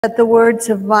Let the words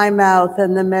of my mouth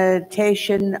and the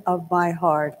meditation of my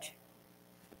heart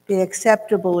be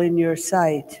acceptable in your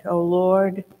sight, O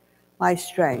Lord, my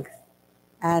strength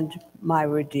and my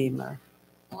Redeemer.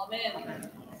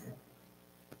 Amen.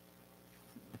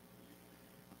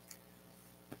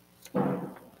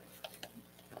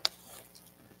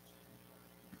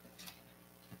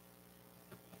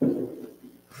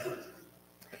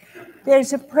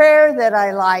 There's a prayer that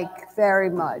I like very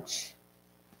much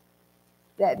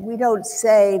that we don't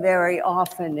say very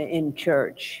often in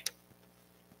church.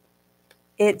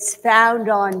 It's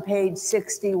found on page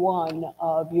 61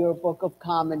 of your Book of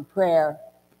Common Prayer.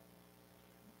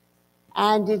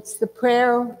 And it's the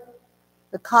prayer,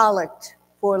 the collect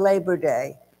for Labor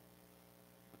Day.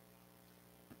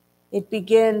 It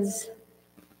begins,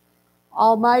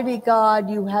 Almighty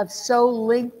God, you have so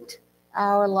linked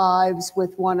our lives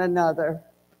with one another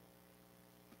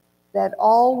that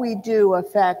all we do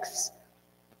affects,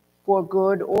 for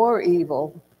good or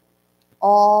evil,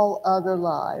 all other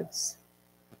lives.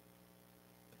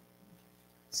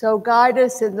 So guide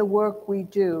us in the work we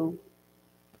do,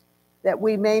 that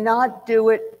we may not do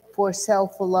it for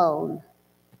self alone,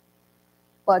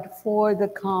 but for the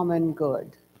common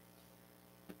good.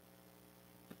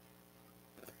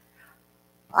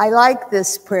 I like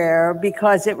this prayer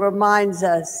because it reminds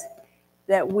us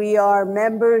that we are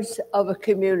members of a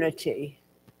community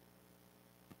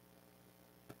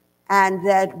and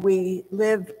that we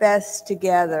live best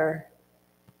together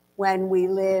when we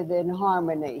live in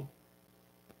harmony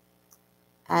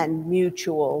and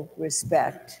mutual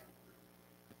respect.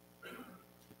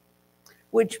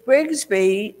 Which brings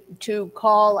me to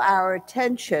call our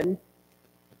attention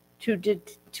to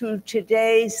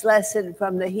today's lesson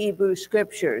from the Hebrew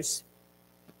Scriptures,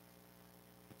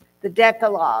 the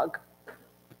Decalogue,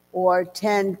 or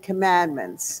 10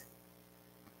 Commandments,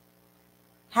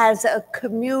 has a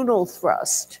communal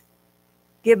thrust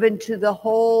given to the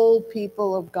whole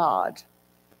people of God.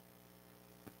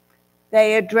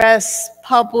 They address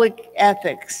public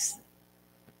ethics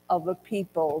of a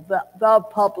people, the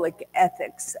public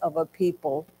ethics of a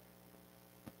people,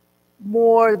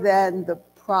 more than the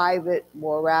private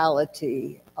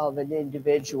morality of an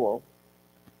individual.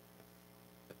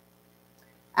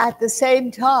 At the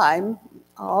same time,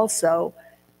 also,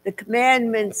 the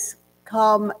commandments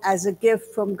come as a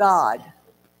gift from God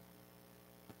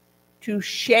to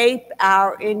shape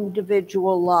our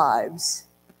individual lives,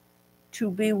 to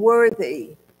be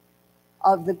worthy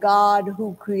of the God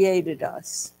who created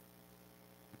us,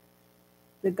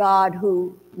 the God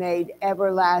who made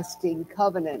everlasting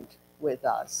covenant with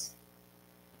us,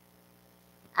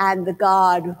 and the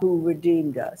God who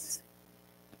redeemed us.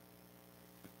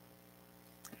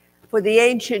 For the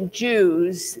ancient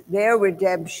Jews, their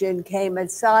redemption came at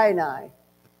Sinai,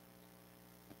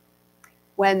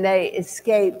 when they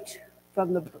escaped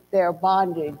from their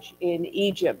bondage in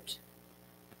Egypt.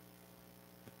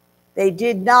 They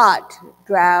did not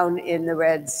drown in the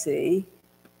Red Sea.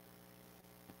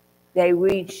 They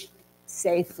reached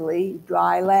safely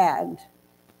dry land.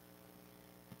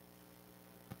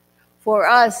 For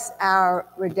us, our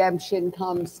redemption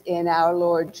comes in our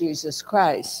Lord Jesus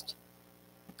Christ,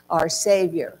 our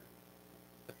Savior.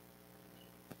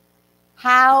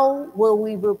 How will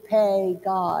we repay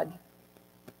God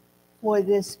for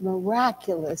this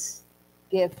miraculous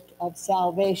gift of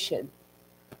salvation?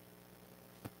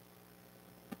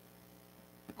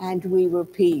 And we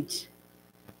repeat,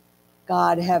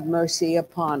 God have mercy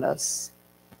upon us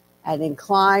and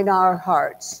incline our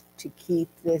hearts to keep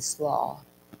this law.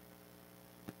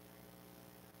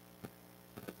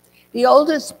 The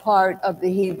oldest part of the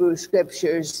Hebrew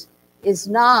Scriptures is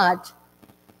not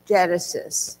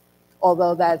Genesis,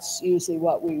 although that's usually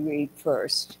what we read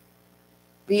first.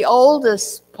 The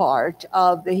oldest part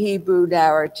of the Hebrew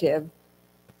narrative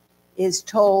is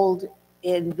told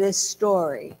in this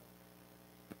story,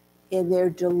 in their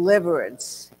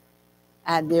deliverance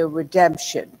and their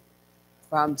redemption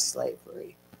from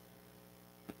slavery.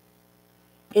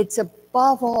 It's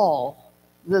above all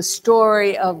the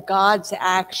story of God's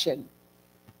action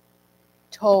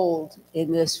told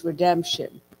in this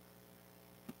redemption.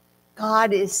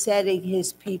 God is setting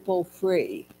his people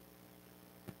free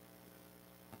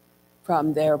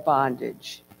from their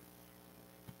bondage.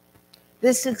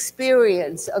 This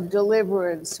experience of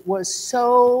deliverance was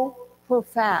so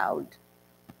profound,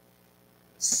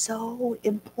 so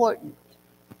important,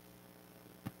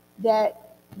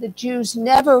 that the Jews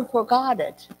never forgot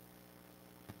it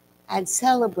and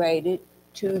celebrate it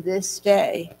to this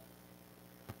day.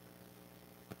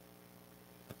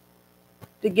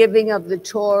 The giving of the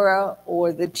Torah,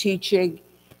 or the teaching,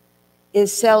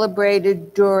 is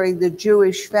celebrated during the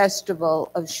Jewish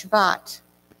festival of Shvat.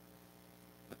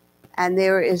 And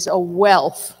there is a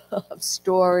wealth of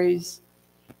stories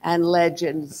and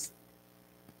legends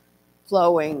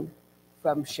flowing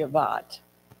from Shvat.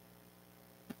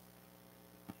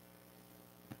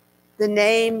 The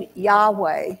name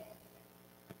Yahweh,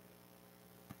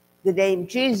 the name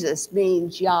Jesus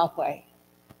means Yahweh.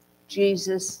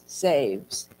 Jesus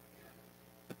saves.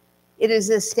 It is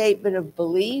a statement of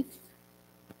belief,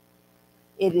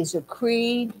 it is a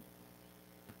creed,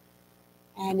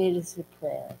 and it is a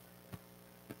prayer.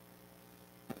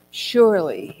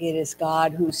 Surely it is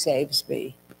God who saves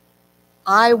me.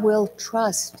 I will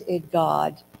trust in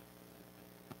God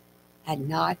and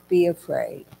not be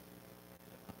afraid,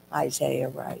 Isaiah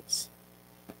writes.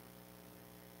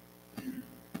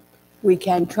 We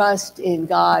can trust in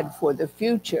God for the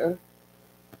future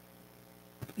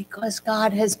because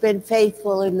God has been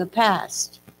faithful in the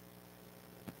past.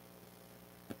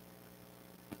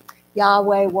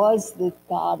 Yahweh was the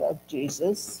God of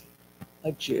Jesus,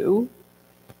 a Jew,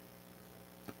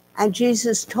 and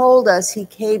Jesus told us he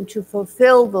came to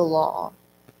fulfill the law,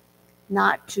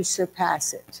 not to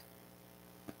surpass it.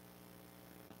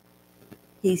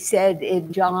 He said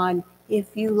in John,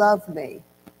 "If you love me,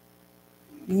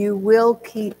 you will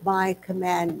keep my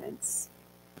commandments."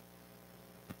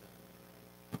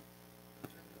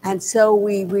 And so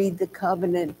we read the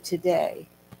covenant today.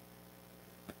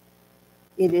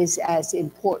 It is as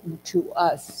important to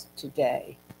us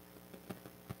today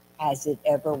as it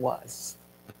ever was.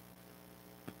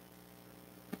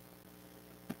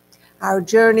 Our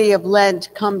journey of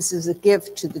Lent comes as a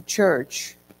gift to the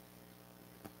church.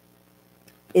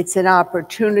 It's an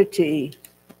opportunity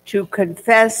to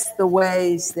confess the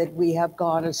ways that we have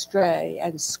gone astray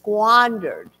and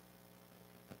squandered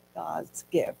God's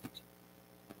gift,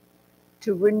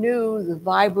 to renew the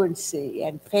vibrancy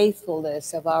and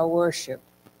faithfulness of our worship.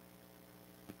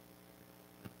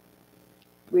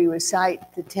 We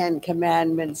recite the 10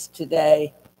 Commandments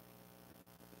today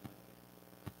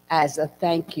as a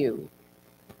thank you,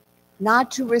 not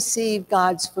to receive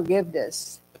God's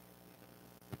forgiveness,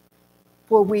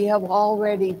 for we have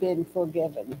already been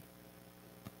forgiven.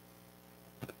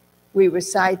 We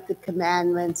recite the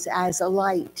commandments as a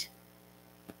light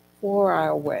for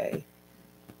our way,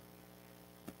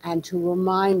 and to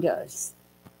remind us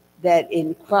that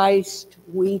in Christ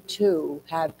we too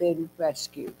have been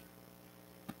rescued.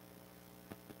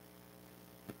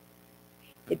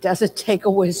 It doesn't take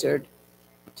a wizard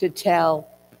to tell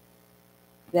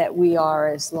that we are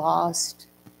as lost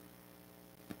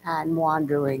and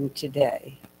wandering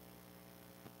today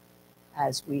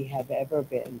as we have ever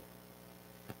been.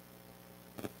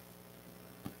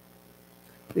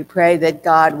 We pray that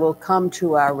God will come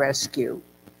to our rescue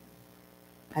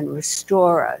and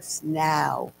restore us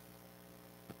now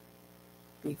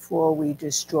before we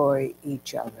destroy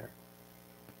each other.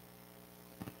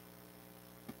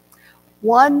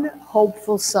 One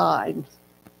hopeful sign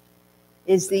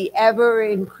is the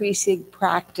ever-increasing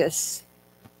practice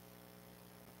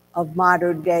of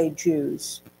modern-day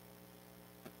Jews.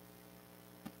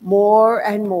 More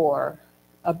and more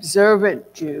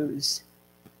observant Jews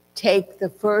take the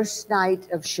first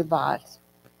night of Shabbat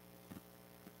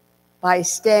by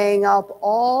staying up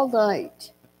all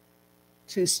night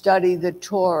to study the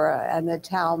Torah and the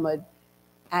Talmud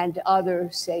and other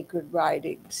sacred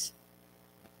writings.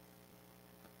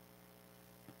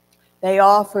 They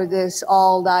offer this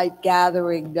all-night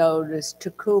gathering known as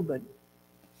Tekumen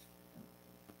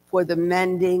for the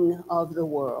mending of the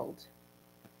world.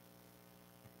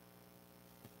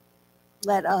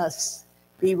 Let us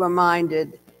be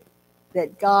reminded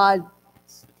that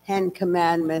God's 10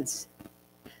 Commandments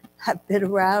have been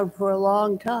around for a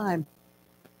long time,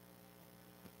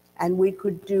 and we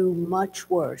could do much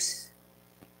worse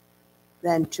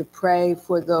than to pray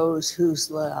for those whose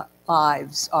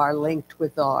lives are linked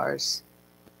with ours,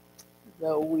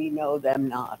 though we know them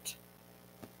not.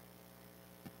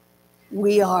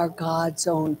 We are God's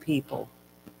own people.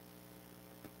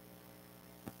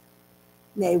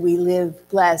 May we live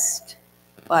blessed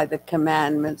by the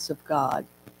commandments of God,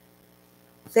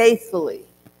 faithfully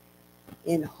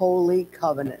in holy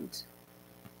covenant.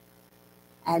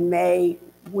 And may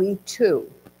we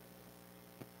too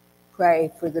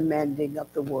pray for the mending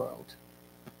of the world.